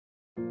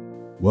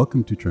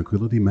Welcome to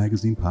Tranquility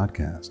Magazine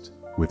Podcast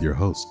with your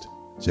host,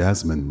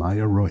 Jasmine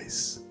Maya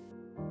Royce.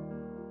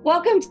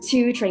 Welcome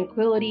to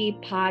Tranquility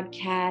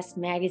Podcast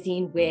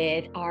Magazine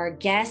with our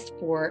guest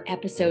for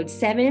episode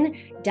 7,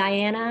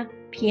 Diane.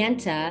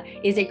 Pienta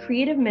is a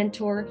creative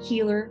mentor,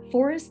 healer,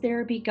 forest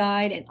therapy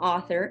guide, and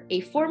author, a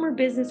former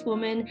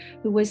businesswoman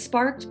who was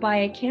sparked by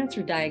a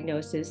cancer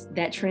diagnosis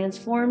that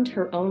transformed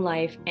her own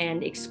life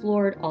and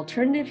explored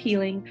alternative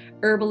healing,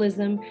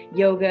 herbalism,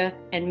 yoga,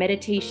 and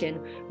meditation,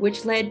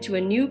 which led to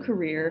a new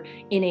career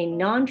in a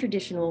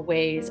non-traditional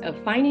ways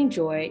of finding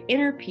joy,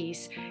 inner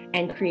peace,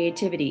 and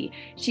creativity.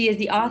 She is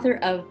the author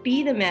of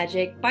Be the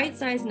Magic,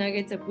 bite-sized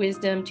nuggets of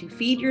wisdom to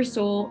feed your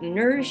soul,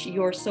 nourish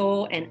your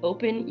soul, and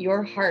open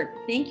your heart.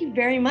 Thank you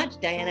very much,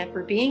 Diana,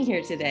 for being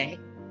here today.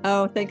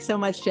 Oh, thanks so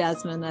much,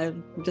 Jasmine.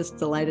 I'm just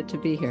delighted to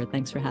be here.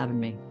 Thanks for having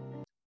me.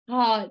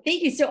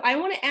 Thank you. So I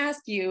want to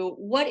ask you,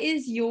 what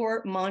is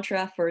your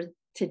mantra for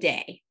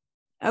today?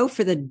 Oh,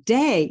 for the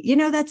day. You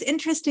know, that's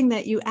interesting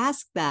that you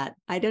asked that.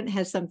 I didn't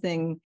have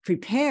something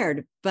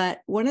prepared, but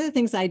one of the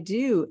things I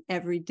do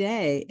every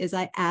day is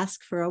I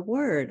ask for a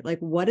word. Like,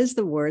 what is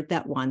the word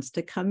that wants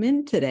to come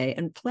in today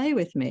and play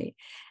with me?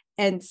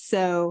 And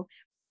so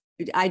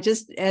I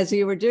just, as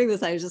you were doing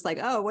this, I was just like,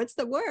 oh, what's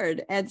the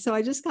word? And so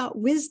I just got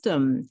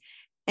wisdom.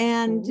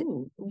 And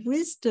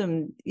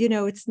wisdom, you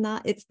know, it's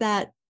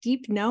that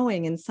deep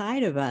knowing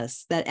inside of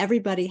us that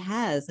everybody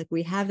has. Like,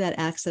 we have that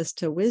access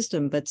to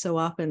wisdom, but so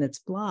often it's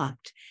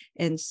blocked.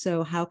 And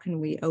so how can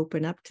we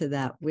open up to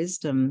that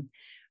wisdom,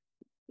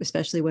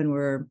 especially when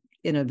we're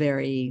in a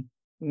very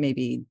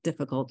maybe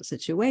difficult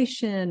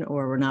situation,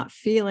 or we're not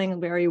feeling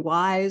very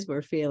wise,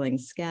 we're feeling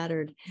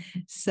scattered.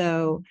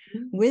 So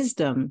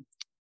wisdom.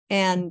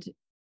 And,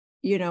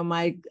 you know,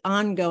 my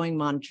ongoing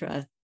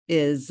mantra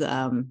is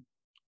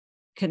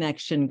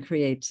connection,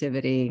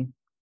 creativity,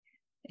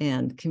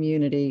 and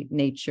community,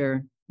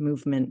 nature,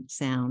 movement,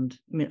 sound.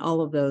 I mean,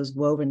 all of those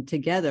woven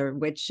together,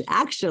 which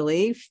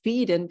actually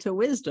feed into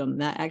wisdom.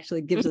 That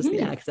actually gives us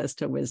the access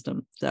to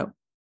wisdom. So.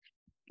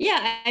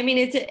 Yeah, I mean,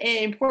 it's an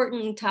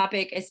important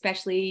topic,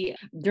 especially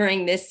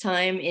during this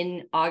time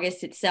in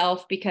August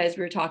itself, because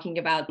we're talking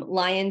about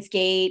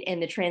Lionsgate and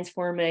the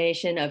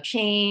transformation of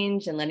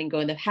change and letting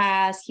go of the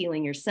past,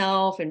 healing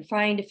yourself, and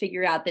trying to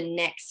figure out the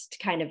next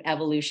kind of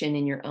evolution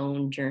in your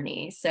own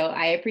journey. So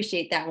I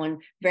appreciate that one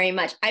very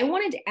much. I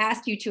wanted to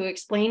ask you to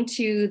explain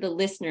to the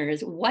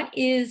listeners, what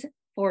is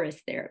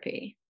forest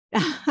therapy?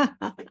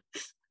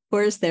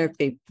 Forest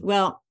therapy.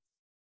 Well,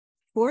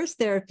 forest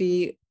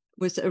therapy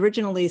was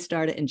originally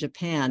started in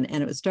Japan,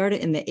 and it was started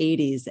in the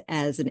 80s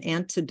as an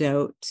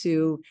antidote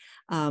to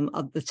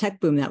the tech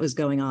boom that was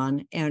going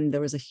on. And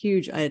there was a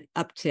huge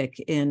uptick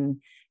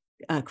in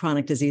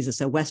chronic diseases,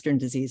 so Western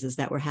diseases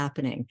that were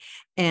happening.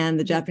 And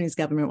the Japanese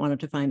government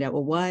wanted to find out,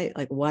 well,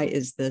 why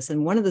is this?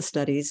 And one of the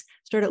studies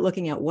started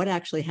looking at what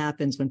actually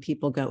happens when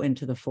people go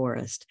into the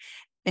forest.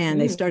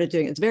 And they started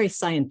doing, it was a very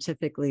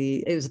scientific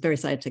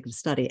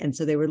study. And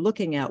so they were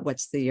looking at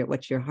what's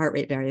your heart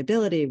rate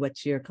variability,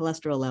 what's your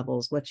cholesterol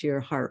levels, what's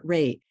your heart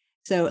rate.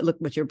 So look,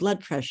 what's your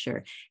blood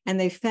pressure? And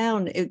they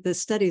found the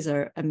studies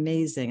are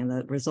amazing and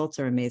the results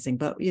are amazing.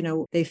 But, you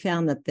know, they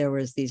found that there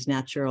was these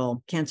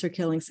natural cancer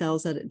killing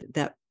cells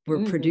that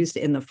were produced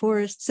in the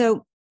forest.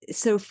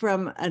 So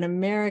from an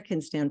American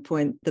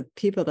standpoint, the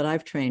people that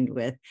I've trained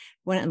with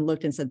went and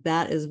looked and said,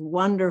 that is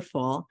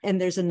wonderful.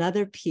 And there's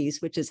another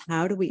piece, which is,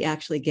 how do we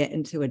actually get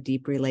into a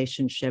deep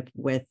relationship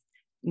with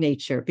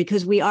nature?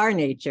 Because we are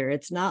nature.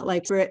 It's not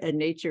like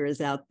nature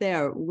is out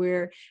there.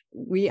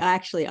 We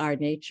actually are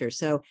nature.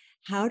 So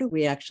how do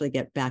we actually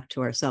get back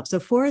to ourselves? So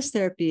forest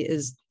therapy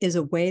is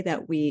a way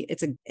that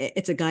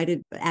it's a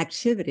guided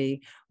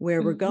activity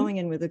where we're going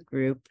in with a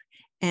group,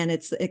 and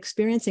it's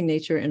experiencing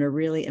nature in a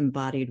really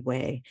embodied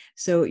way.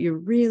 So you're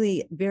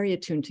really very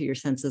attuned to your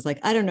senses. Like,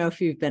 I don't know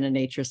if you've been in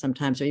nature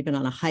sometimes, or even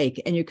on a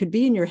hike, and you could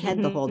be in your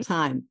head the whole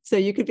time. So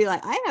you could be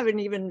like, I haven't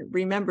even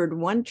remembered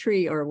one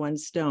tree or one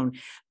stone.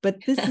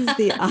 But this is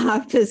the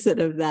opposite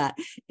of that.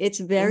 It's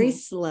very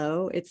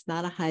slow. It's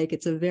not a hike.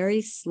 It's a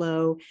very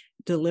slow,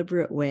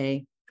 deliberate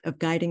way of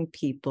guiding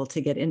people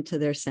to get into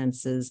their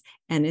senses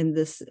and in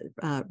this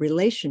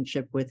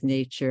relationship with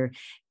nature.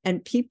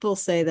 And people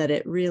say that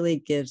it really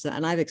gives,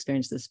 and I've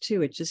experienced this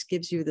too, it just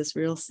gives you this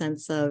real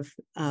sense of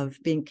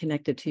being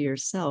connected to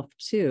yourself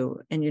too.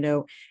 And, you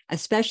know,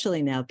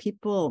 especially now,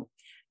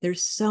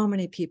 there's so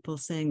many people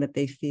saying that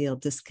they feel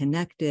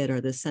disconnected or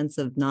the sense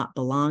of not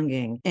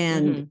belonging.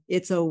 And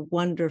it's a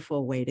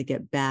wonderful way to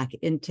get back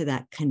into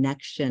that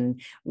connection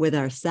with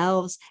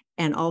ourselves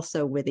and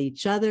also with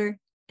each other,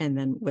 and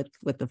then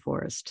with the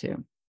forest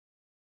too.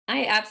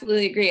 I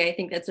absolutely agree. I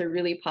think that's a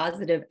really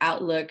positive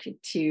outlook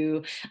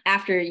to,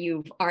 after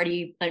you've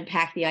already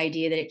unpacked the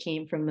idea that it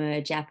came from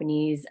a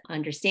Japanese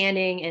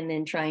understanding and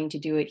then trying to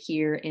do it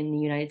here in the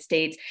United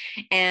States.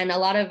 And a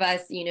lot of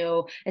us, you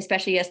know,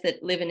 especially us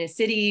that live in a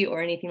city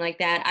or anything like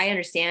that, I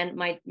understand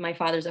my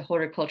father's a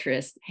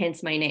horticulturist,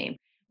 hence my name.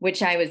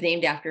 which I was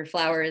named after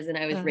flowers, and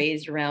I was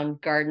raised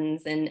around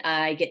gardens. And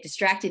I get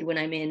distracted when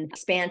I'm in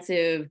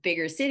expansive,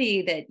 bigger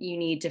city, that you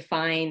need to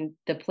find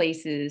the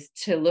places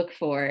to look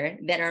for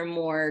that are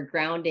more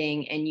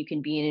grounding, and you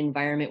can be in an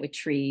environment with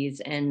trees.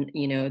 And,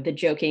 the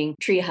joking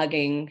tree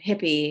hugging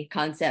hippie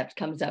concept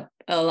comes up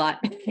a lot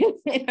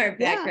in our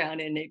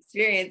background and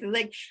experience. It's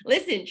like,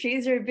 listen,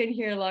 trees have been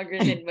here longer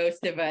than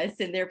most of us,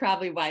 and they're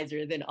probably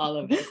wiser than all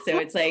of us. So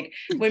it's like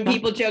when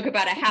people joke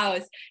about a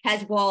house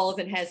has walls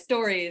and has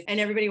stories, and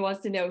everybody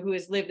wants to know who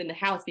has lived in the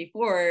house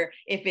before,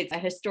 if it's a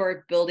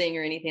historic building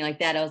or anything like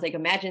that. I was like,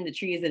 imagine the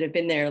trees that have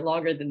been there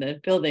longer than the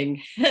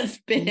building has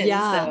been.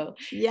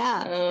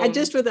 And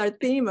just with our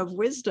theme of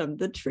wisdom,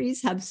 the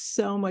trees have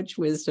so much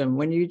wisdom.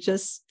 When you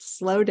just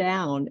slow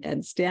down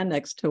and stand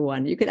next to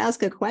one, you could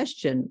ask a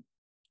question,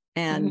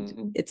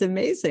 and it's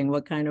amazing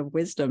what kind of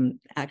wisdom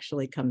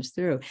actually comes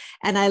through.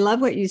 And I love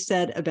what you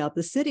said about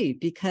the city,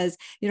 because,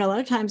 a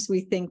lot of times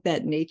we think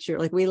that nature,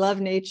 like we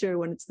love nature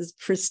when it's this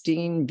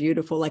pristine,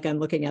 beautiful, like I'm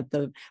looking at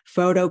the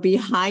photo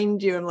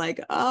behind you. I'm like,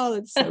 oh,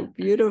 it's so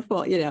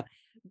beautiful,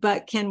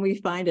 But can we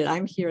find it?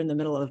 I'm here in the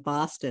middle of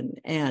Boston,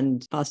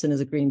 and Boston is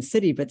a green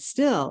city, but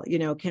still,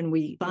 can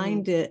we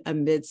find it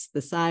amidst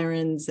the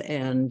sirens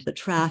and the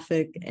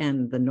traffic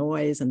and the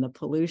noise and the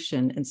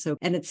pollution?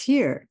 And it's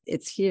here,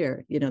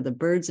 the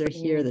birds are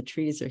here, the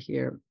trees are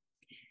here.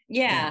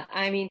 Yeah,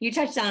 I mean, you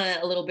touched on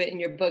it a little bit in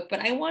your book, but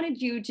I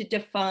wanted you to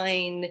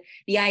define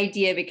the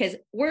idea, because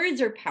words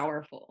are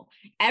powerful.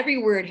 Every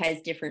word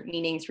has different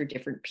meanings for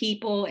different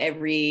people.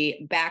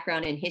 Every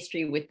background and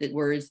history with the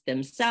words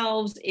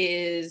themselves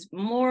is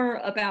more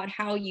about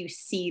how you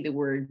see the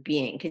word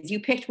being. Because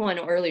you picked one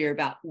earlier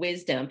about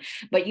wisdom,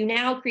 but you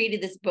now created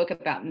this book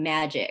about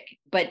magic,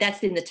 but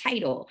that's in the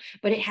title,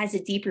 but it has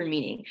a deeper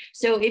meaning.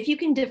 So if you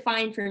can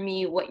define for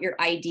me what your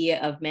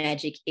idea of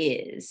magic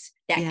is,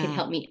 that can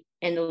help me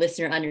and the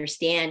listener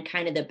understand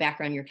kind of the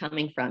background you're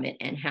coming from it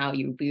and how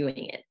you're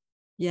viewing it.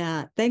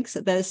 Yeah, thanks.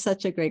 That is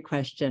such a great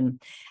question.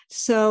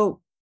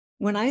 So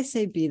when I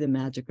say be the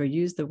magic or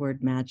use the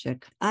word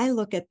magic, I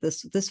look at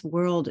this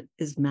world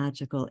is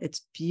magical.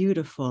 It's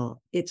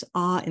beautiful. It's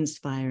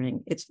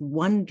awe-inspiring. It's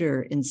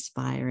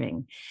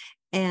wonder-inspiring.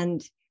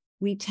 And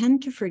we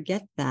tend to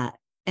forget that.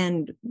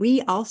 And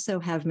we also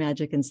have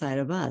magic inside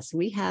of us.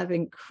 We have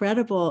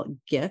incredible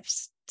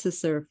gifts to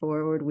serve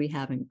forward. We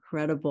have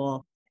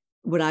incredible,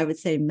 what I would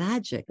say,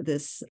 magic,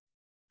 this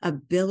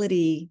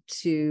ability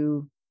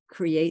to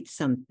create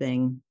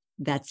something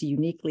that's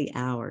uniquely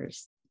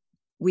ours.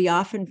 We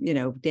often,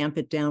 damp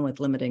it down with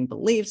limiting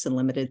beliefs and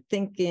limited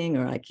thinking,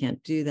 or I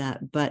can't do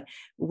that. But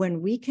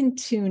when we can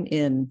tune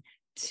in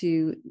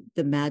to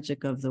the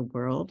magic of the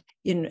world,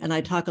 and I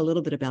talk a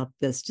little bit about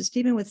this, just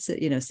even with,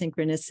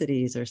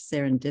 synchronicities or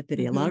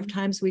serendipity, a lot of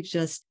times we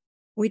just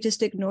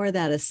ignore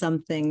that as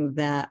something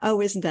that,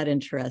 oh, isn't that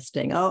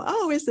interesting?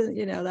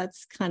 Isn't,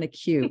 that's kind of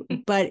cute.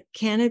 But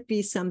can it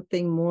be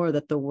something more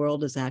that the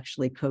world is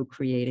actually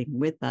co-creating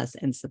with us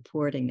and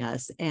supporting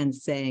us and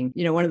saying,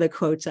 one of the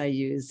quotes I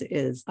use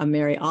is a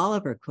Mary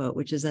Oliver quote,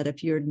 which is that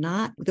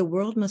the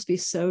world must be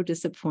so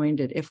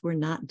disappointed if we're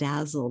not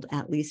dazzled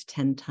at least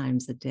 10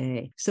 times a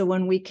day. So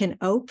when we can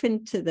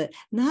open to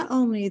not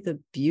only the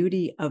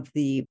beauty of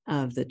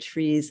the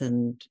trees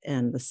and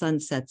the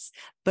sunsets,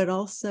 but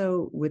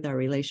also with our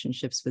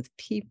relationships with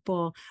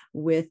people,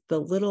 with the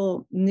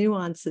little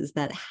nuances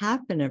that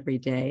happen every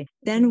day,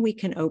 then we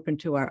can open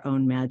to our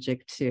own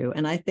magic too.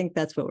 And I think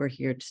that's what we're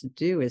here to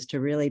do, is to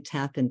really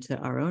tap into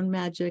our own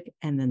magic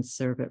and then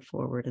serve it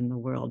forward in the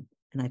world.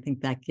 And I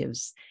think that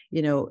gives,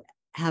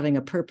 having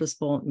a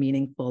purposeful,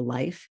 meaningful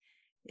life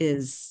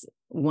is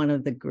one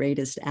of the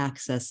greatest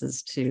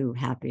accesses to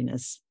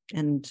happiness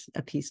and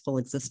a peaceful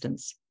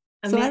existence.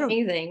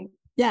 Amazing.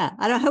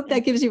 I hope that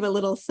gives you a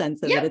little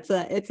sense of it.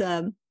 It's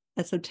a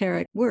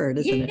esoteric word,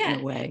 isn't it, in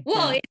a way?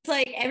 Well, it's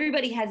like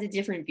everybody has a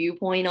different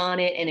viewpoint on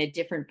it and a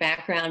different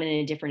background and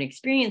a different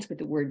experience with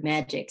the word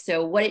magic.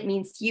 So what it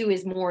means to you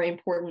is more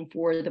important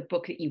for the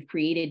book that you've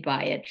created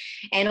by it.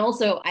 And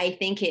also, I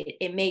think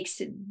it makes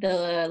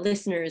the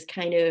listeners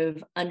kind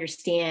of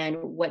understand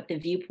what the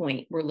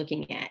viewpoint we're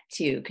looking at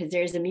too, because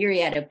there's a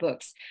myriad of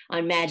books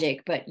on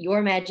magic, but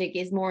your magic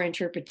is more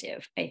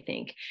interpretive, I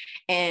think,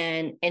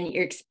 and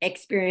you're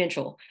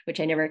experiential,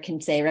 which I never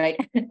can say, right?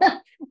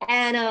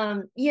 And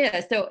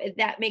so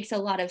that makes a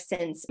lot of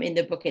sense in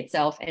the book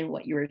itself and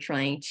what you were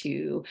trying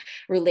to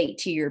relate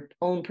to your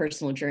own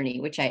personal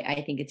journey, which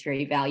I think it's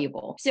very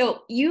valuable.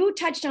 So you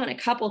touched on a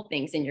couple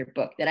things in your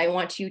book that I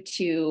want you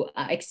to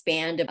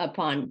expand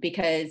upon,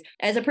 because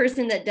as a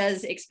person that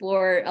does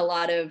explore a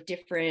lot of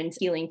different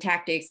healing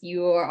tactics,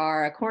 you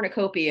are a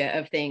cornucopia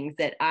of things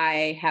that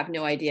I have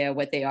no idea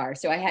what they are.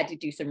 So I had to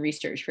do some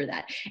research for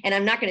that. And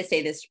I'm not going to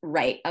say this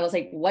right. I was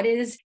like,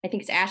 I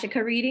think it's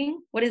Ashika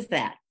reading. What is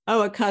that?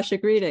 Oh,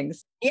 Akashic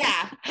readings.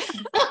 Yeah.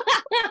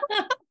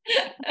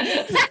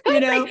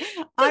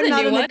 I'm a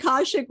not new an one.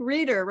 Akashic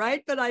reader,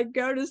 right? But I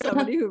go to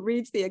somebody who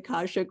reads the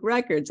Akashic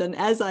records. And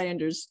as I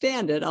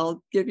understand it,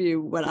 I'll give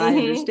you what I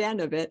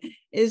understand of it,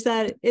 is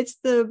that it's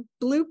the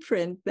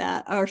blueprint,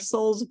 that our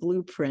soul's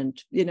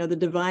blueprint, the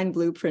divine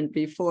blueprint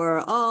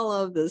before all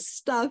of the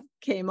stuff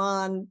came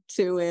on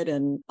to it,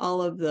 and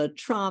all of the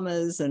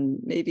traumas, and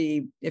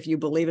maybe if you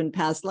believe in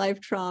past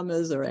life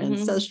traumas or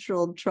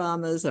ancestral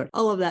traumas, or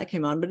all of that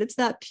came on, but it's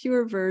that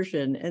pure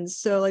version. And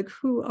so, like,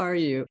 who are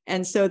you?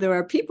 And so there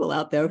are people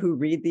out there who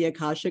read the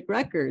Akashic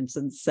records.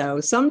 And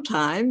so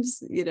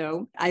sometimes,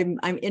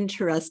 I'm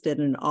interested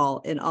in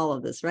all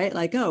of this, right?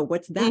 Like, oh,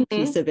 what's that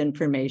piece of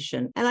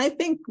information? And I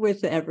think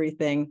with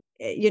everything,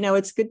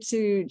 it's good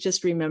to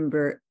just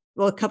remember,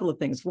 well, a couple of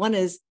things. One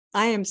is,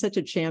 I am such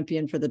a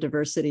champion for the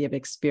diversity of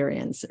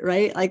experience,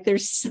 right? Like,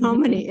 there's so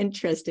many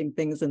interesting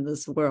things in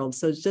this world.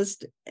 So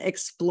just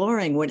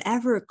exploring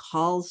whatever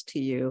calls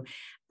to you,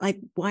 like,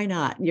 why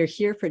not? You're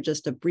here for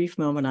just a brief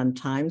moment on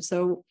time.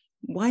 So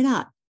why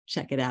not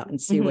check it out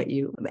and see what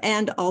you,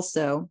 and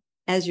also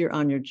as you're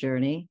on your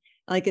journey,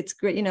 like, it's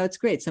great, it's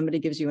great. Somebody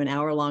gives you an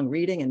hour-long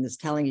reading and is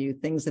telling you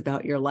things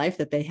about your life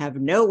that they have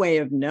no way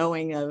of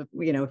knowing of,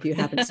 if you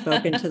haven't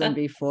spoken to them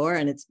before.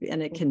 And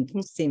it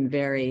can seem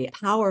very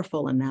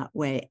powerful in that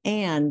way.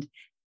 And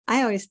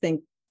I always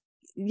think,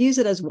 use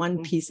it as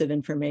one piece of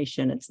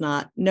information. It's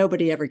not,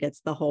 nobody ever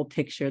gets the whole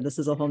picture. This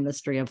is a whole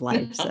mystery of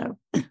life. So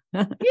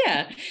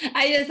yeah,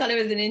 I just thought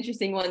it was an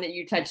interesting one that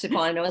you touched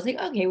upon. And I was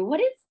like, okay, what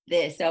is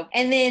this? So,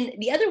 and then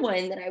the other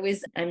one that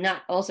I'm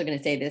not also going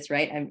to say this,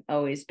 right? I'm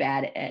always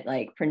bad at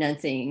like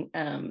pronouncing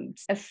a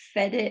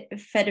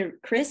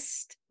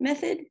Feldenkrais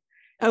method.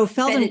 Oh,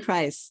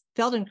 Feldenkrais.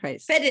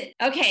 Okay,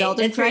 Feldenkrais?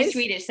 That's very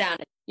Swedish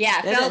sounding.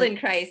 Yeah,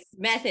 Feldenkrais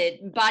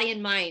method, body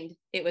and mind,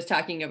 it was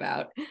talking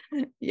about.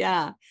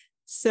 Yeah.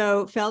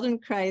 So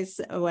Feldenkrais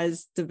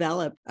was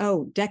developed,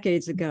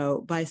 decades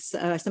ago by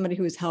somebody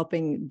who was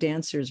helping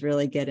dancers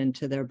really get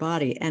into their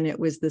body. And it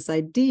was this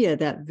idea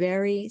that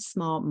very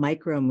small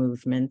micro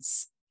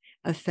movements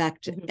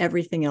affect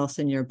everything else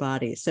in your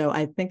body. So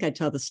I think I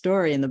tell the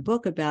story in the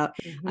book about,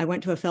 I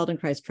went to a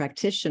Feldenkrais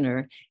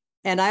practitioner,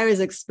 and I was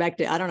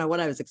expecting, I don't know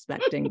what I was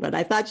expecting, but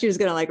I thought she was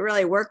going to like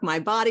really work my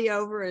body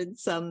over in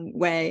some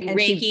way. And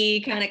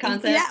Reiki kind of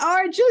concept. Yeah,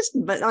 or just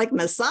like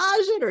massage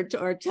it,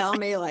 or tell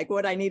me like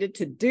what I needed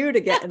to do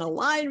to get in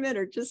alignment,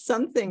 or just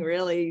something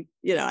really,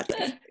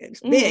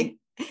 it's big.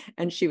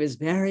 And she was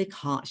very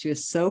calm. She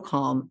was so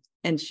calm.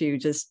 And she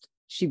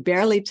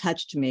barely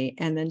touched me.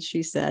 And then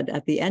she said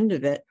at the end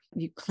of it,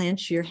 you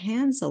clench your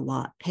hands a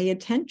lot. Pay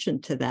attention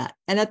to that.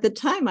 And at the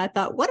time I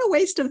thought, what a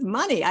waste of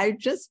money. I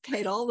just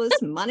paid all this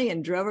money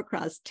and drove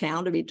across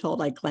town to be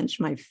told I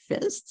clench my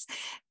fists.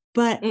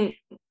 But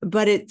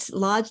it's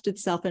lodged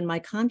itself in my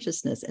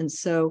consciousness. And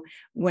so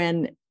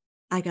when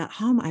I got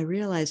home, I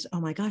realized,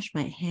 oh my gosh,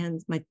 my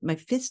hands, my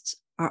fists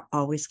are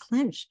always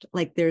clenched.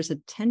 Like, there's a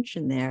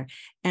tension there,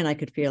 and I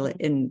could feel it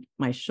in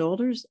my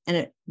shoulders.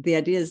 And the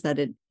idea is that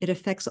it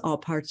affects all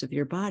parts of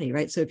your body,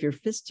 right? So if your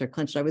fists are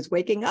clenched, I was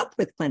waking up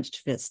with clenched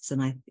fists,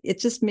 and it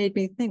just made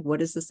me think,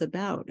 what is this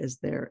about? Is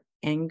there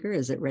anger?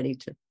 Is it ready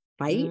to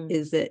fight?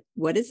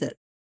 What is it?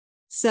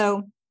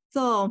 So it's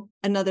all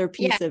another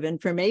piece of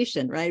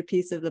information, right?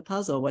 Piece of the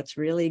puzzle. What's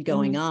really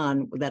going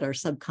on that our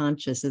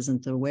subconscious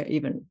isn't aware,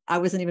 I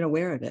wasn't even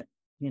aware of it.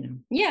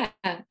 Yeah.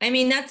 I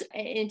mean, that's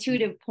an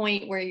intuitive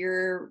point where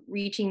you're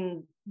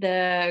reaching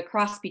the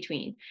cross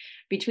between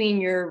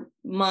your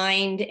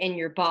mind and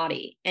your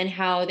body, and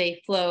how they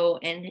flow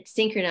and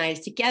synchronize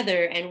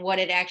together, and what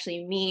it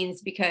actually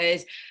means.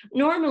 Because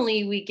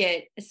normally we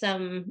get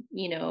some,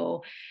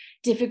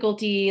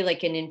 difficulty,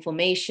 like an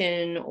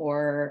inflammation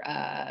or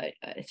a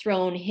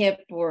thrown hip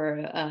or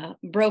a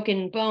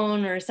broken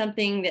bone or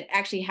something that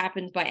actually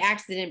happens by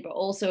accident, but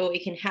also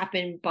it can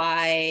happen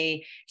by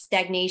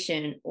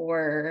stagnation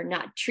or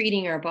not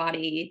treating our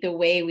body the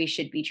way we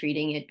should be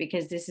treating it,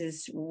 because this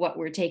is what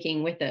we're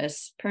taking with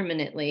us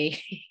permanently,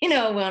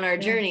 on our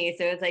journey.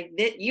 So it's like,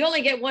 you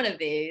only get one of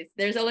these.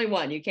 There's only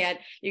one. You can't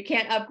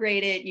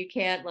upgrade it. You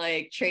can't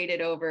like trade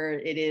it over.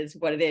 It is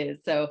what it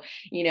is. So,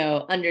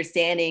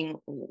 understanding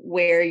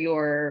where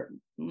your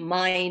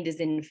mind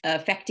is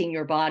affecting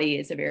your body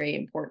is a very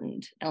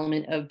important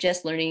element of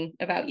just learning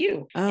about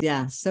you. Oh,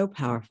 yeah, so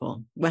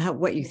powerful. Well,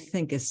 what you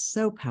think is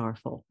so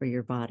powerful for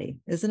your body,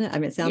 isn't it? I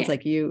mean, it sounds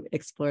like you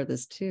explore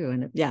this too.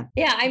 And yeah.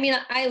 I mean,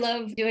 I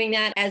love doing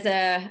that. As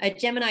a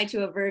Gemini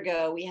to a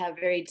Virgo, we have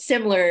very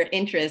similar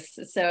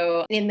interests.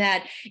 So in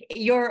that,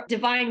 your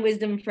divine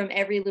wisdom from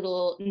every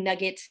little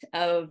nugget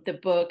of the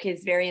book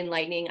is very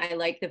enlightening. I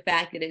like the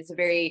fact that it's a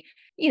very,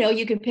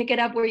 you can pick it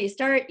up where you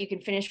start, you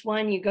can finish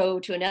one, you go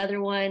to another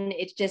one.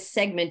 It's just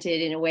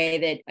segmented in a way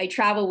that I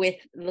travel with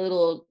the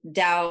little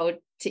Tao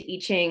to I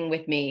Ching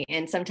with me.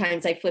 And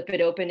sometimes I flip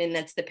it open and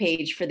that's the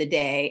page for the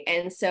day.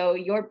 And so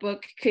your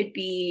book could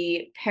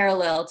be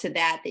parallel to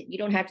that you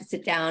don't have to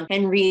sit down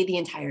and read the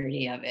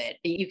entirety of it.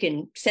 You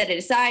can set it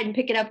aside and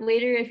pick it up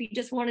later if you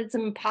just wanted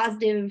some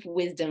positive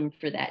wisdom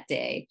for that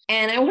day.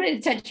 And I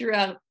wanted to touch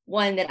around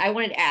one that I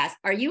wanted to ask.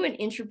 Are you an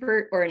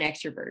introvert or an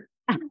extrovert?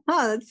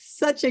 Oh, that's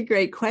such a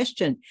great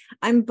question.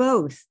 I'm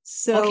both.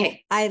 So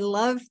Okay. I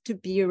love to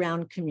be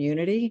around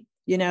community,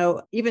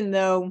 even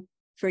though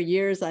for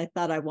years I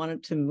thought I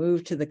wanted to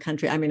move to the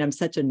country. I mean, I'm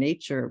such a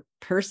nature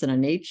person, a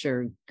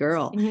nature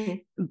girl,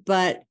 Mhm.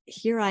 but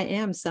here I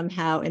am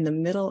somehow in the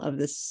middle of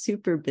this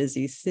super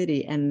busy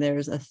city, and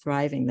there's a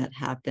thriving that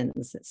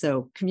happens.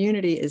 So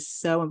community is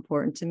so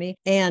important to me.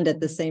 And at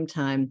the same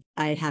time,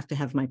 I have to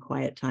have my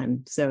quiet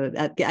time. So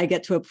that I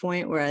get to a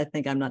point where I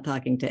think I'm not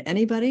talking to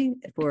anybody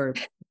for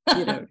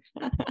you know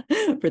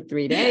for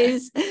 3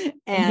 days,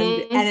 and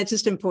Mhm. it's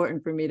just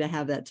important for me to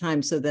have that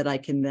time so that I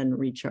can then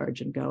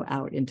recharge and go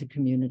out into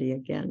community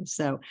again.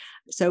 So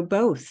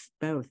both.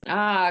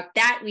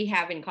 That we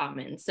have in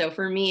common. So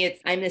for me,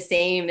 I'm the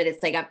same, that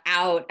it's like I'm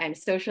out, I'm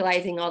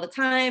socializing all the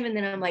time. And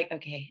then I'm like,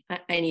 okay,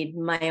 I need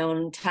my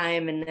own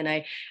time. And then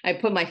I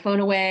put my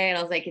phone away and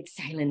I was like, it's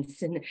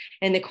silence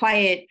and the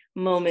quiet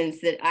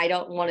moments that I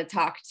don't want to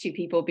talk to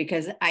people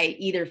because I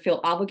either feel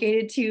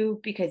obligated to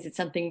because it's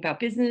something about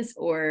business,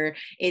 or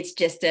it's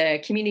just a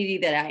community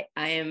that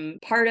I am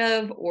part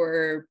of,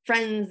 or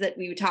friends that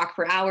we would talk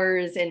for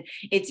hours, and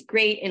it's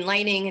great,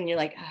 enlightening, and you're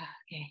like, oh,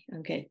 okay,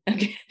 I'm good.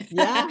 Okay.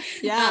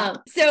 Yeah.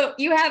 So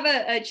you have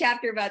a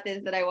chapter about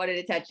this that I wanted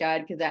to touch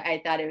on because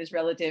I thought it was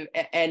relative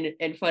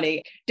and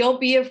funny.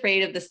 Don't be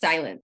afraid of the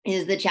silence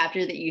is the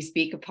chapter that you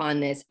speak upon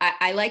this.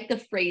 I like the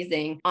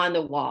phrasing on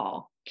the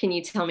wall. Can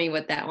you tell me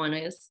what that one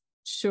is?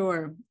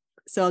 Sure.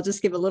 So I'll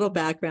just give a little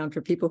background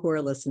for people who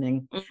are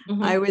listening. I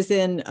Mm-hmm. was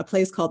in a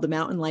place called the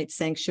Mountain Light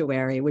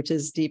Sanctuary, which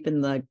is deep in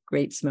the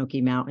Great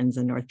Smoky Mountains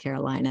in North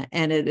Carolina.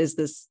 And it is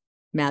this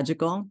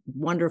magical,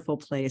 wonderful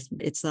place.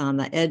 It's on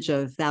the edge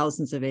of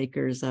thousands of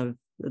acres of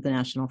the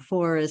national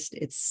forest.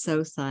 It's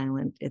so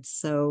silent. It's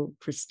so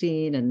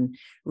pristine and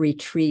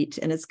retreat.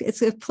 And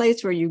it's a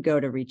place where you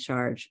go to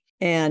recharge.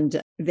 And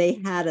they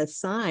had a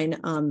sign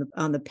on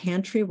the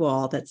pantry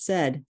wall that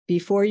said,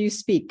 "Before you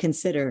speak,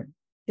 consider,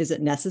 is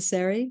it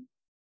necessary?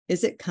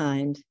 Is it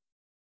kind?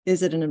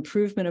 Is it an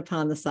improvement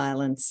upon the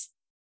silence?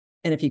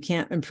 And if you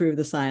can't improve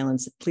the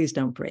silence, please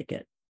don't break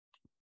it."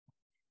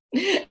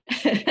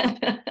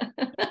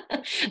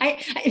 I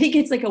think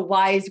it's like a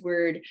wise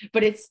word,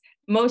 but it's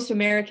most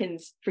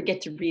Americans forget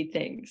to read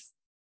things.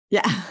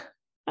 Yeah.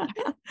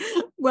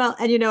 Well,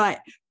 and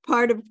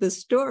part of the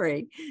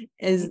story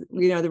is,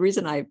 the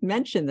reason I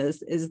mentioned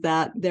this is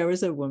that there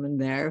was a woman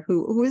there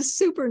who was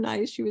super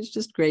nice. She was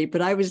just great,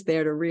 but I was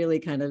there to really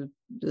kind of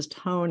just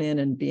hone in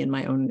and be in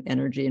my own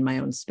energy, in my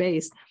own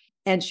space.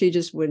 And she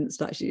just wouldn't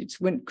stop. She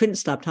just couldn't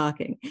stop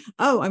talking.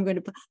 Oh, I'm going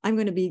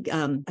to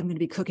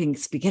be cooking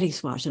spaghetti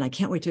squash, and I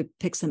can't wait to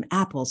pick some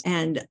apples.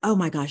 And oh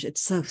my gosh, it's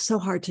so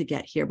hard to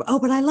get here. But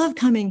I love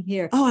coming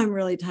here. Oh, I'm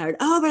really tired.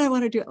 Oh, but I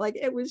want to do it. Like,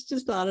 it was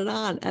just on and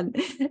on. And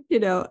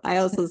I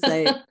also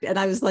say, and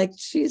I was like,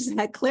 she's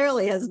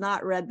clearly has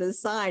not read the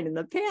sign in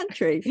the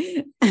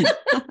pantry.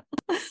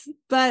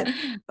 But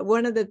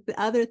one of the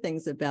other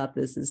things about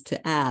this is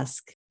to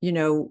ask,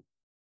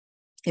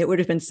 it would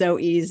have been so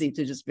easy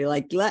to just be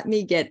like, let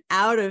me get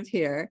out of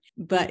here.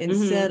 But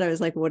instead, I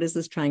was like, what is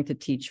this trying to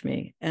teach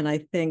me? And I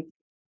think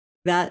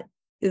that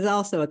is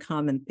also a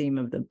common theme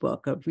of the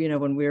book of,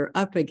 when we're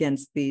up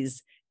against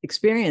these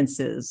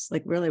experiences,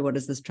 like, really, what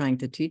is this trying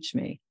to teach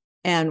me?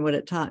 And what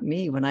it taught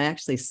me when I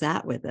actually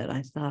sat with it,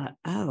 I thought,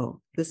 oh,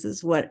 this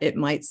is what it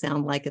might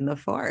sound like in the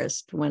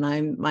forest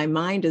when my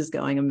mind is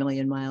going a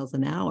million miles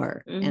an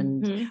hour.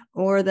 And,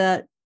 or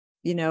that,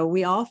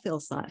 we all feel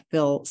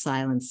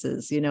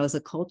silences. As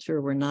a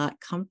culture, we're not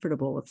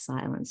comfortable with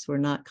silence. We're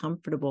not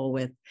comfortable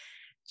with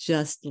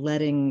just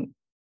letting,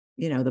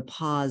 the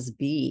pause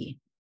be.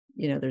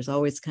 There's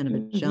always kind of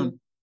a jump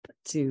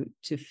to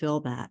fill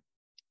that.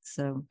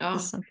 So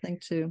just something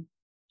to,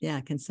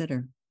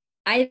 consider.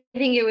 I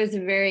think it was a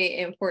very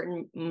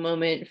important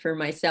moment for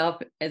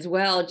myself as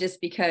well, just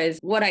because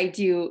what I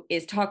do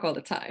is talk all the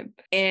time.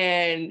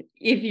 And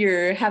if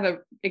you have an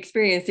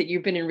experience that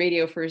you've been in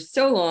radio for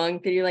so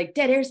long that you're like,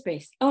 dead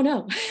airspace. Oh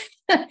no,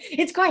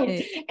 it's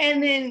quiet.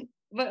 And then,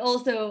 but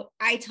also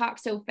I talk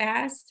so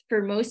fast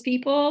for most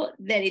people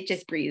that it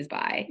just breezes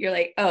by. You're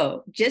like,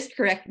 oh, just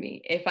correct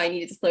me if I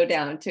needed to slow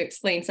down to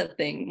explain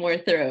something more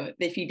thorough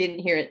if you didn't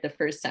hear it the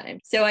first time.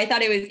 So I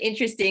thought it was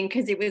interesting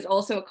because it was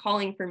also a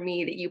calling for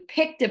me that you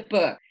picked a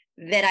book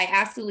that I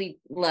absolutely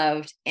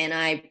loved, and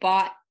I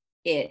bought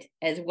it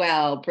as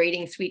well,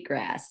 Braiding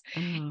Sweetgrass.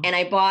 And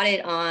I bought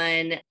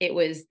it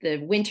was the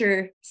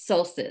winter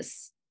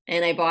solstice.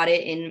 And I bought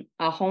it in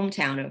a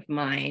hometown of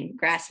mine,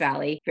 Grass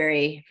Valley,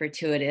 very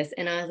fortuitous.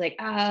 And I was like,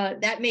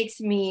 that makes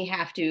me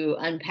have to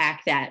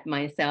unpack that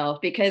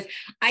myself, because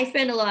I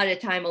spend a lot of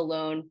time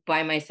alone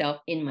by myself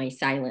in my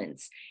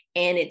silence.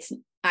 And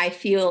I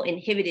feel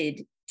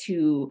inhibited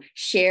to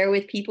share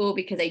with people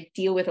because I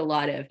deal with a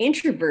lot of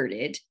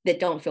introverted that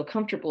don't feel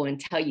comfortable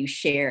until you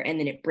share, and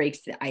then it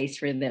breaks the ice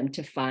for them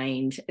to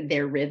find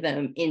their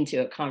rhythm into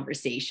a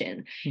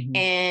conversation.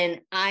 And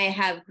I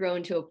have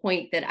grown to a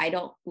point that I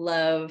don't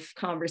love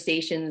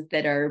conversations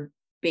that are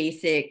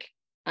basic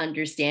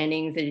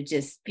understandings that it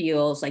just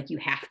feels like you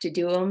have to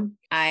do them.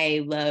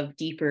 I love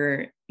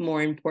deeper,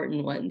 more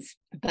important ones.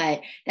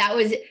 But that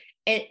was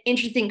an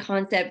interesting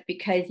concept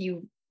because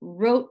you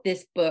wrote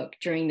this book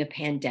during the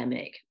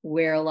pandemic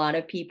where a lot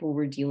of people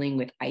were dealing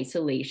with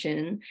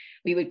isolation.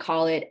 We would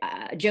call it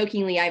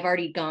jokingly, I've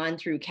already gone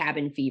through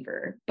cabin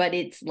fever, but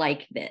it's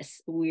like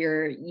this,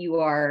 where you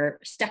are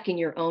stuck in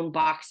your own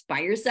box by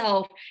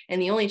yourself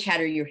and the only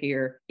chatter you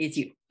hear is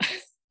you.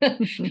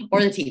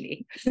 Or the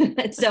TV.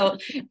 So,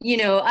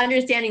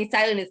 understanding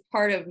silence is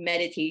part of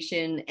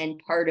meditation and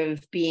part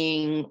of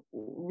being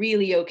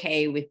really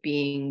okay with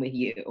being with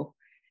you.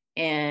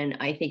 And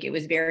I think it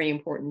was very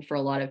important for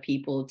a lot of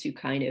people to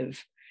kind of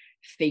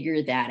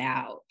figure that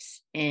out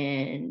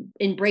and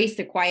embrace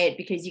the quiet,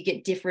 because you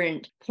get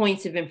different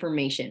points of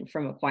information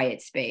from a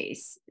quiet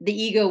space. The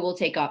ego will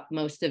take up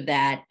most of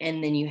that.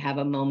 And then you have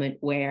a moment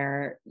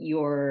where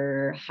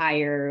your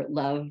higher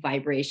love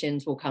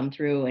vibrations will come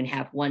through and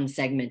have one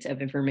segment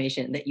of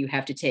information that you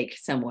have to take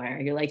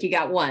somewhere. You're like, you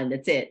got one,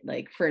 that's it,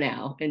 like for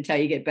now, until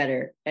you get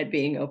better at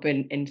being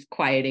open and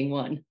quieting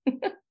one.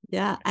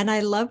 Yeah. And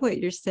I love what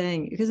you're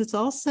saying, because it's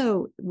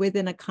also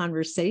within a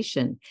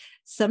conversation.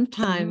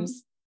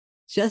 Sometimes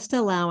just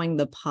allowing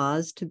the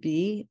pause to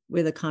be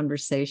with a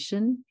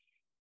conversation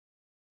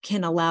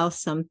can allow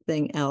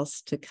something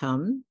else to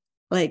come.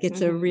 Like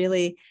it's a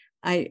really,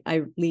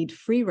 I lead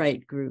free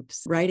writing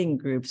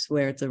groups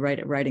where it's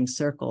writing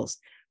circles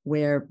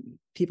where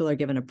people are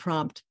given a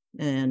prompt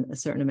and a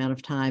certain amount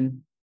of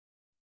time.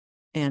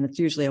 And it's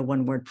usually a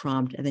 1-word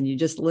prompt. And then you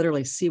just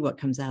literally see what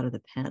comes out of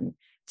the pen.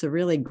 It's a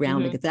really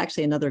grounding. It's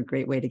actually another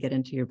great way to get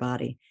into your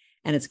body.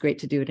 And it's great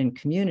to do it in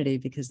community,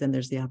 because then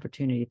there's the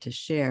opportunity to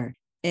share.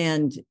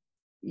 And,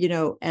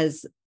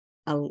 as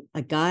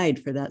a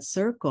guide for that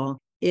circle,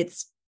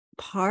 it's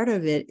part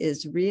of it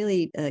is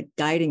really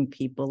guiding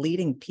people,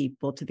 leading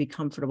people to be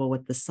comfortable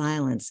with the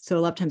silence. So a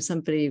lot of times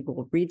somebody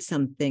will read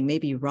something,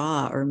 maybe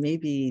raw or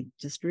maybe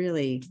just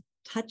really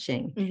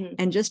touching,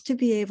 and just to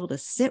be able to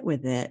sit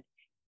with it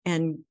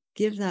and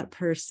give that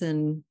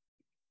person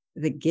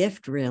the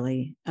gift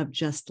really of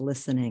just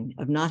listening,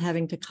 of not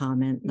having to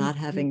comment, not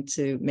having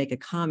to make a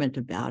comment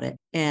about it.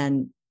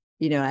 And,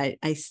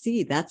 I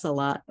see that's a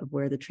lot of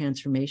where the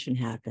transformation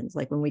happens.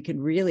 Like when we could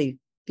really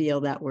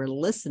feel that we're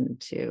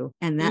listened to,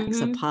 and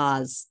that's a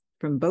pause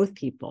from both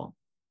people.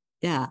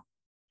 Yeah.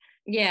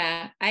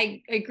 Yeah,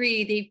 I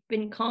agree. They've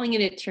been calling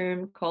it a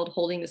term called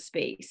holding the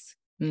space.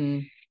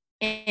 And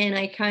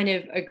I kind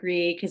of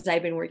agree, because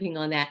I've been working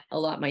on that a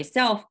lot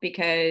myself,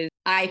 because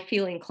I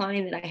feel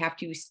inclined that I have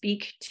to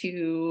speak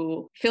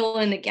to fill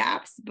in the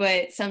gaps,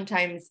 but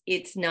sometimes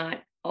it's not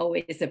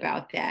always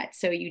about that.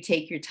 So you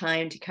take your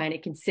time to kind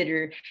of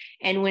consider.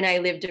 And when I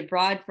lived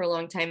abroad for a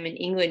long time in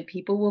England,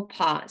 people will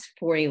pause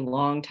for a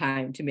long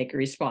time to make a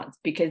response,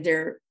 because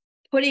they're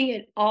putting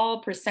it all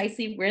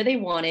precisely where they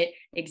want it,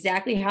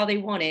 exactly how they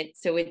want it.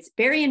 So it's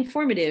very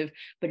informative,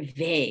 but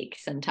vague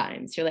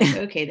sometimes. You're like,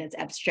 okay, that's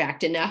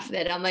abstract enough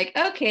that I'm like,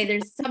 okay,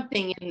 there's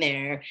something in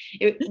there.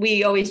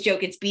 We always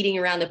joke it's beating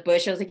around the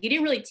bush. I was like, you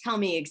didn't really tell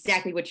me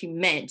exactly what you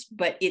meant,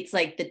 but it's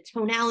like the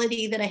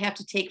tonality that I have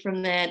to take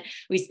from that.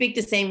 We speak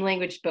the same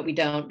language, but we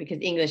don't, because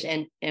English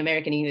and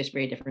American English are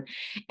very different.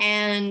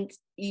 And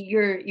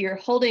you're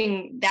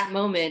holding that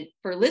moment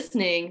for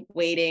listening,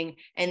 waiting,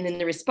 and then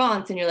the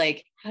response, and you're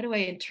like, how do I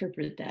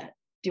interpret that?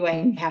 Do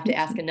I have to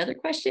ask another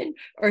question,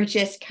 or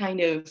just kind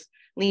of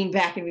lean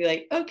back and be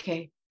like,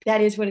 okay,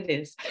 that is what it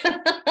is,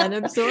 and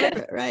absorb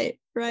it?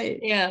 Right.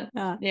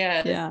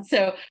 Yeah.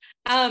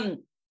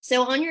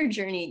 So on your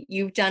journey,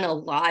 you've done a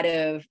lot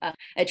of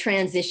a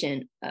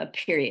transition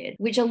period,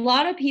 which a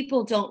lot of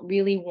people don't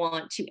really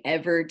want to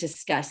ever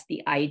discuss,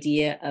 the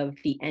idea of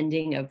the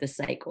ending of the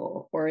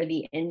cycle or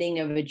the ending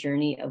of a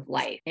journey of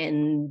life,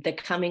 and the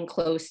coming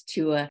close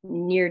to a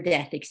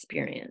near-death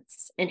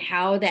experience, and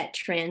how that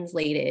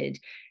translated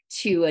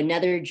to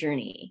another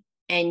journey.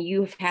 And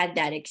you've had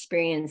that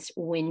experience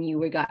when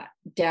you got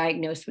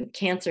diagnosed with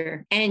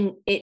cancer, and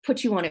it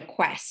put you on a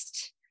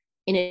quest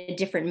in a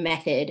different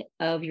method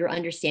of your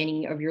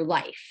understanding of your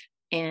life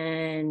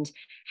and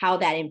how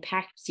that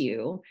impacts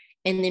you.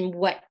 And then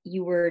what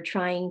you were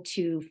trying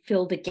to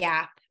fill the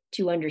gap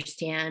to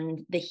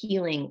understand the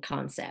healing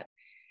concept.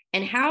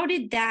 And how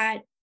did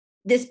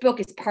this book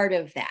is part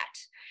of that.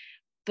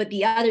 But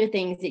the other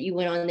things that you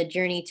went on the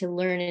journey to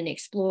learn and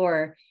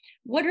explore,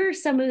 what are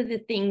some of the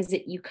things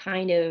that you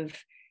kind of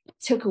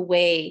took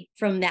away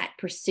from that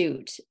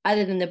pursuit,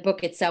 other than the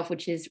book itself,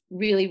 which is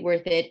really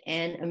worth it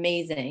and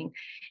amazing?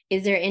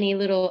 Is there any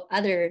little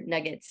other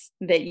nuggets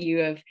that you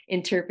have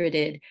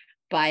interpreted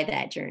by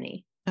that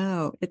journey?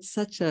 Oh, it's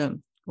such a,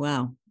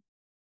 wow.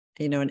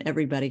 and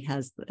everybody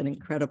has an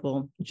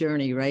incredible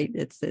journey, right?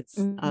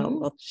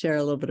 I'll share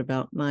a little bit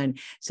about mine.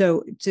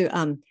 So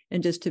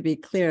and just to be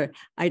clear,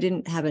 I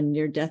didn't have a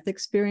near-death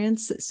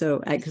experience.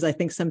 So because I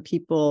think some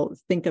people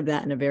think of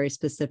that in a very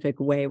specific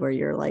way where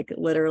you're like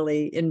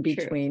literally in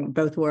between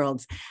both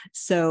worlds.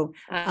 So,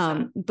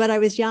 but I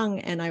was young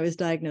and I was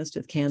diagnosed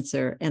with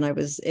cancer, and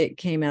it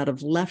came out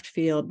of left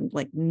field,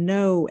 like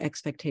no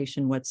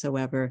expectation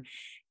whatsoever.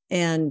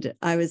 And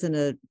I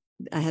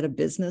had a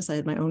business. I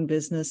had my own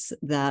business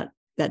that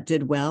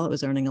did well. It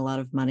was earning a lot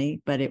of money,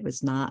 but it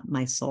was not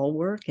my soul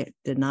work. It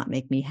did not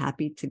make me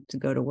happy to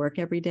go to work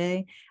every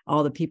day.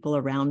 All the people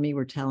around me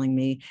were telling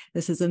me,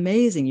 this is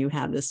amazing. You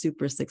have this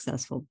super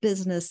successful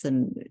business,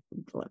 and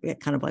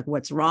kind of like,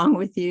 what's wrong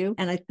with you?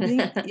 And I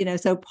think,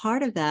 so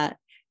part of that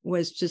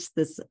was just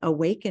this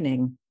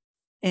awakening.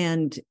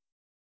 And,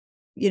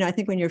 I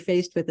think when you're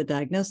faced with a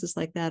diagnosis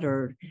like that,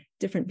 or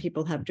different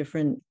people have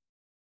different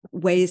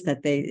ways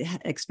that they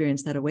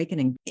experience that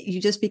awakening,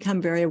 you just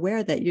become very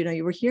aware that,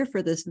 you were here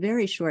for this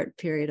very short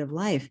period of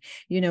life.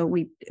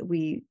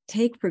 We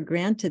take for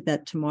granted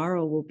that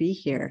tomorrow will be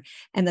here.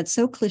 And that's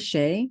so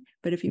cliche,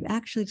 but if you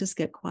actually just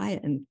get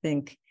quiet and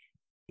think,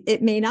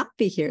 it may not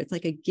be here. It's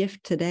like a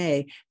gift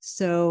today.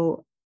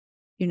 So,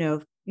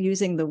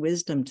 using the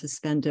wisdom to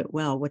spend it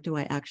well, what do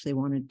I actually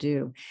want to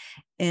do?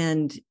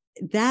 And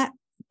that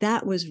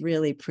was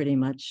really pretty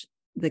much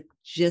the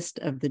gist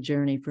of the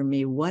journey for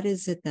me. What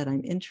is it that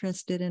I'm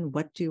interested in?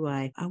 Where do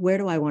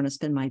I want to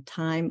spend my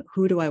time?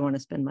 Who do I want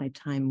to spend my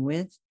time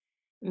with?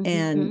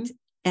 And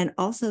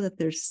also that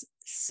there's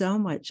so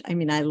much, I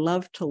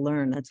love to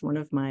learn. That's one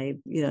of my,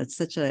 it's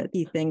such a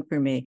key thing for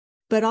me,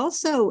 but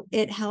also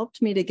it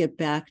helped me to get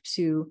back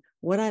to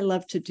what I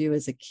loved to do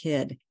as a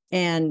kid.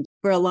 And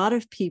for a lot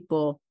of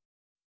people,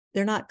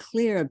 they're not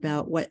clear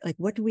about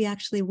what do we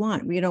actually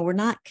want? We're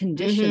not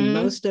conditioned,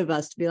 most of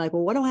us, to be like,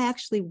 well, what do I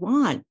actually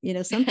want?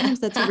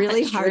 Sometimes that's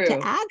really hard to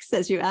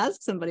access. You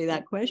ask somebody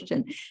that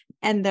question.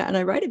 And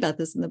I write about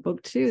this in the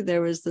book too.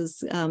 There was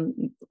this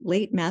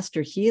late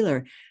master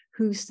healer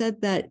who said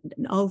that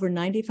over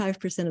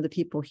 95% of the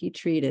people he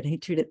treated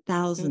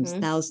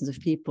thousands of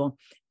people,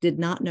 did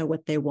not know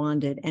what they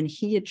wanted. And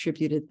he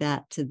attributed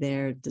that to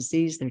their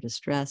disease, their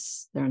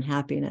distress, their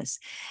unhappiness.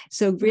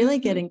 So really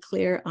getting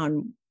clear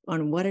on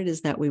what it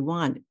is that we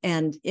want.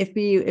 And if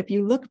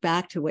you look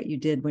back to what you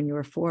did when you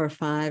were 4 or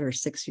 5 or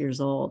 6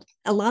 years old,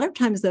 a lot of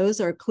times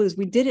those are clues.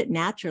 We did it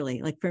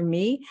naturally. Like for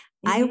me,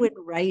 I would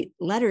write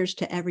letters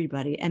to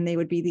everybody, and they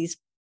would be these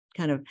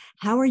kind of,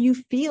 how are you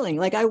feeling?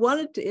 Like I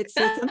wanted to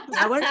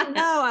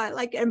know,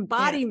 like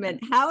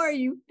embodiment. How are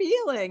you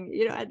feeling?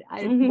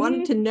 I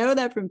wanted to know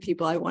that from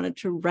people. I wanted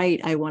to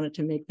write. I wanted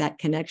to make that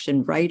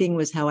connection. Writing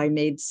was how I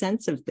made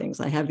sense of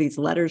things. I have these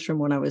letters from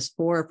when I was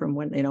 4, from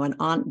when, an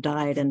aunt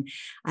died, and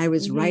I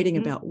was writing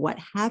about what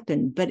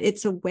happened, but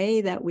it's a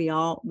way that we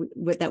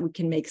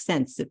can make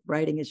sense if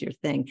writing is your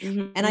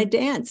thing. And I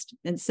danced.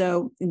 And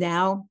so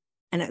now,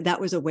 and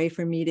that was a way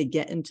for me to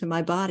get into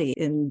my body.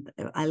 And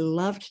I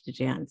loved to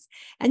dance.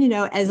 And,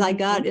 as I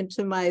got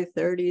into my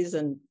 30s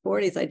and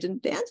 40s, I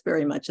didn't dance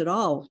very much at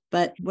all.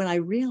 But when I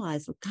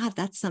realized, God,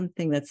 that's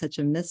something that's such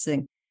a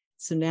missing.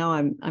 So now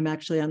I'm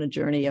actually on a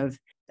journey of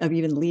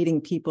even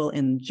leading people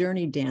in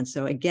journey dance.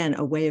 So again,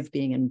 a way of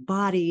being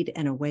embodied,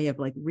 and a way of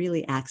like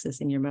really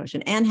accessing your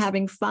emotion and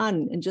having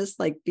fun, and just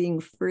like being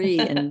free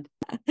and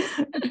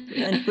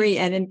free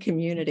and in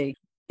community.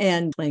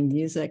 And playing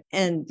music.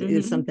 And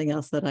it's something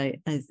else that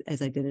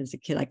as I did as a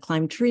kid, I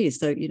climbed trees.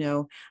 So,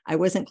 I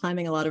wasn't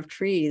climbing a lot of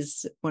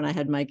trees when I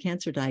had my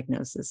cancer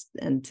diagnosis.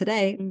 And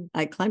today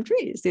I climb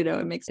trees,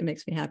 it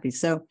makes me happy.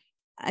 So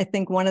I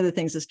think one of the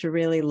things is to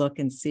really look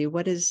and see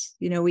what is,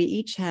 we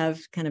each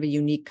have kind of a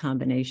unique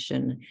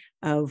combination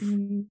of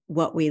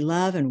what we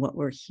love and what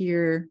we're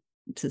here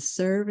to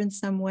serve in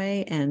some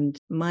way. And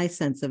my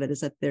sense of it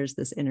is that there's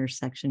this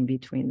intersection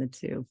between the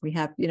two. We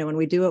have, when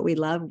we do what we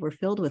love, we're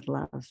filled with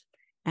love.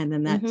 And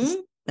then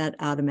that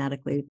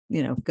automatically,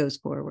 goes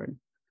forward.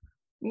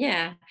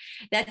 Yeah,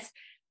 that's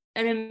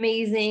an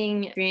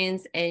amazing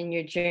experience, and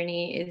your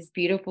journey is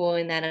beautiful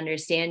in that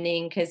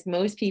understanding, because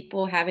most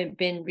people haven't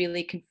been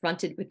really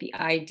confronted with the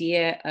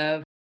idea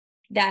of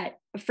that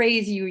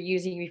phrase you were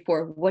using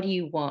before, what do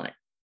you want?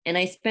 And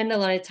I spend a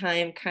lot of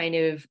time kind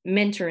of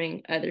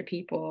mentoring other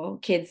people,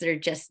 kids that are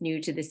just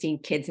new to the scene,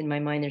 kids in my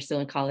mind, they're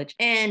still in college,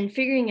 and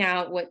figuring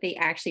out what they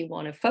actually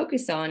want to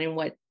focus on and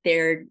what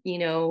their,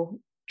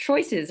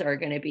 choices are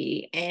going to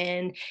be.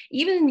 And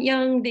even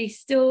young, they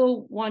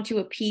still want to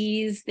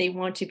appease, they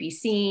want to be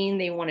seen,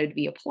 they want to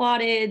be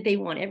applauded, they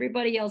want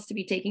everybody else to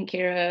be taken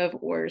care of,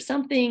 or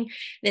something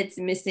that's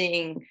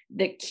missing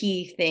the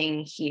key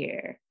thing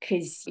here,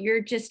 because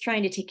you're just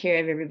trying to take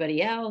care of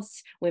everybody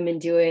else. Women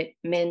do it,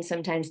 men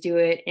sometimes do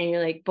it, and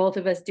you're like, both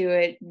of us do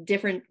it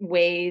different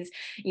ways.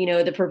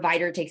 The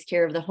provider takes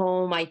care of the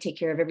home, I take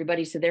care of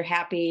everybody so they're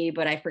happy,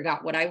 but I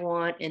forgot what I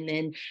want. And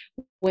then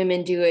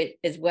women do it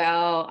as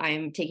well.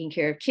 I'm taking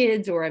care of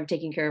kids or I'm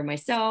taking care of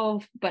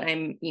myself, but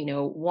I'm,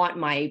 want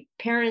my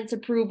parents'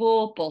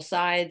 approval, both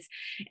sides.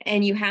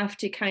 And you have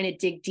to kind of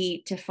dig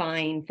deep to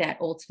find that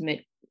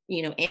ultimate,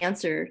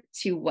 answer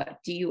to what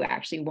do you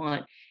actually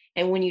want.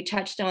 And when you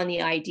touched on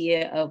the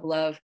idea of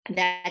love,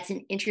 that's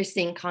an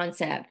interesting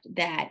concept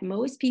that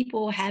most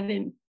people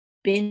haven't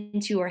been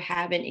to or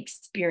haven't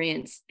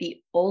experienced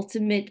the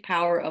ultimate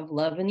power of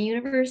love in the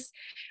universe,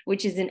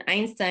 which is an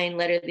Einstein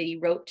letter that he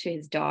wrote to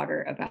his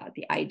daughter about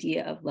the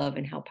idea of love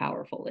and how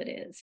powerful it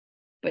is.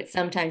 But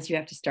sometimes you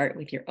have to start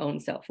with your own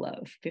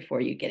self-love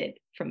before you get it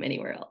from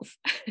anywhere else.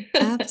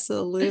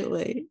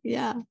 Absolutely.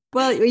 Yeah.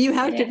 Well, you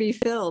have to Yeah. be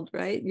filled,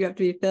 right? You have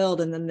to be filled.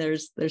 And then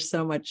there's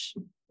so much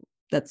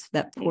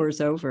that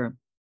pours over.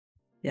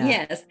 Yeah.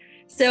 Yes.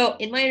 So,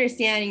 in my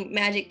understanding,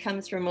 magic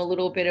comes from a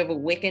little bit of a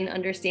Wiccan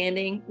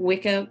understanding.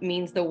 Wicca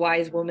means the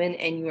wise woman,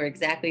 and you are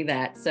exactly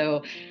that.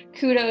 So,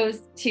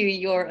 kudos to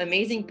your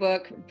amazing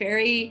book.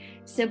 Very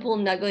simple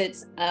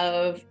nuggets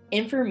of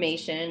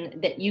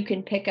information that you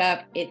can pick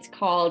up. It's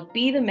called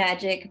Be the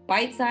Magic,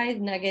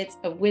 Bite-Sized Nuggets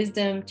of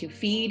Wisdom to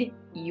Feed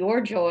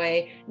Your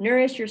Joy,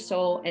 Nourish Your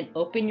Soul, and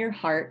Open Your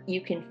Heart.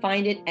 You can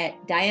find it at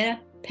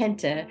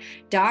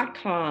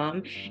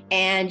Pienta.com,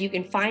 and you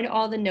can find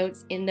all the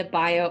notes in the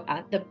bio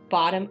at the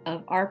bottom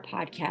of our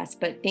podcast.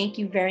 But thank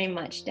you very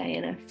much,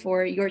 Diana,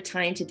 for your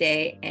time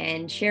today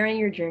and sharing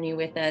your journey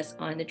with us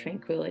on the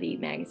Tranquility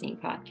Magazine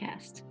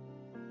podcast.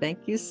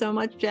 Thank you so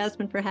much,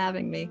 Jasmine, for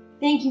having me.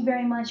 Thank you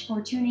very much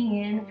for tuning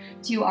in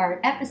to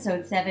our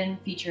episode 7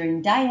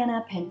 featuring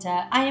Diana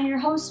Pienta. I am your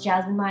host,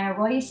 Jasmine Maya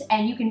Royce,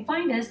 and you can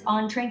find us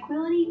on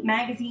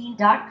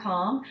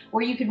tranquilitymagazine.com,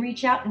 where you can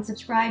reach out and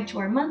subscribe to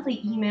our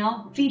monthly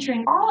email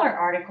featuring all our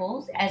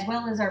articles, as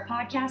well as our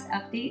podcast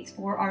updates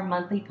for our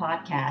monthly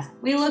podcast.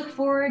 We look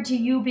forward to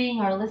you being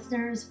our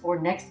listeners for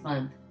next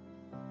month.